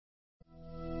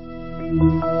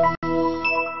The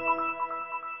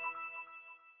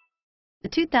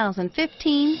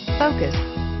 2015 Focus.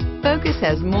 Focus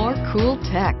has more cool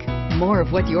tech, more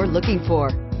of what you're looking for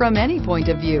from any point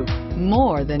of view,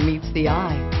 more than meets the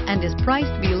eye, and is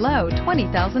priced below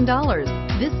 $20,000.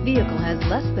 This vehicle has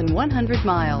less than 100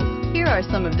 miles. Here are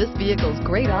some of this vehicle's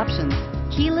great options: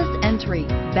 keyless entry,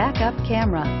 backup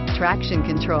camera, traction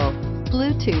control,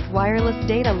 Bluetooth wireless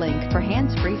data link for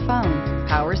hands-free phone,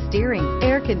 power steering,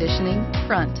 air conditioning,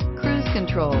 front, cruise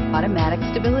control, automatic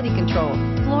stability control,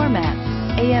 floor mats,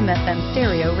 AM/FM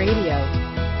stereo radio.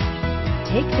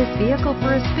 Take this vehicle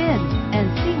for a spin and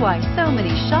see why so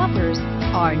many shoppers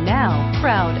are now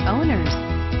proud owners.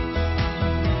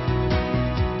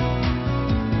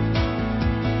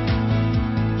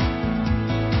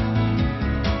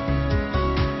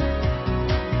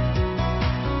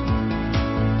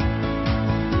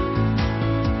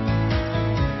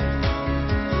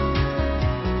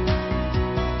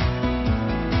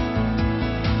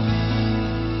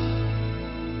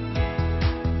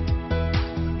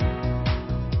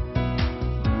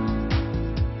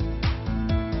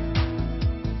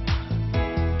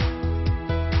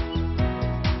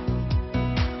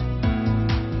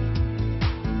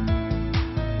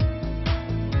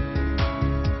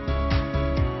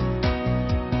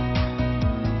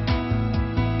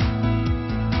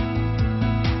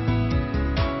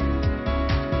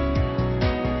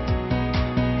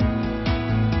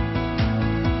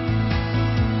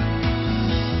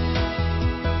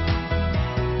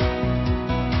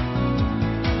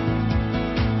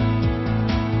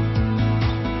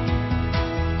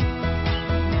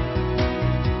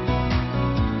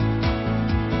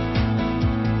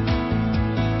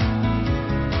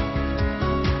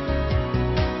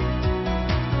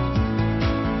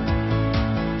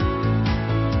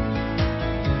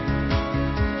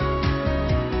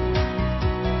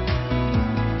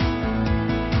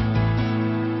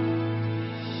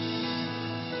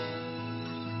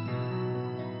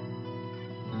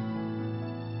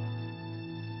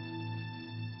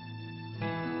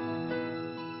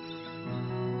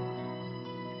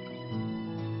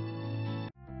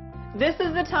 This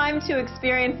is the time to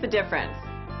experience the difference.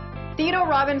 Theodore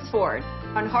Robbins Ford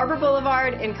on Harbor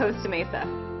Boulevard in Costa Mesa.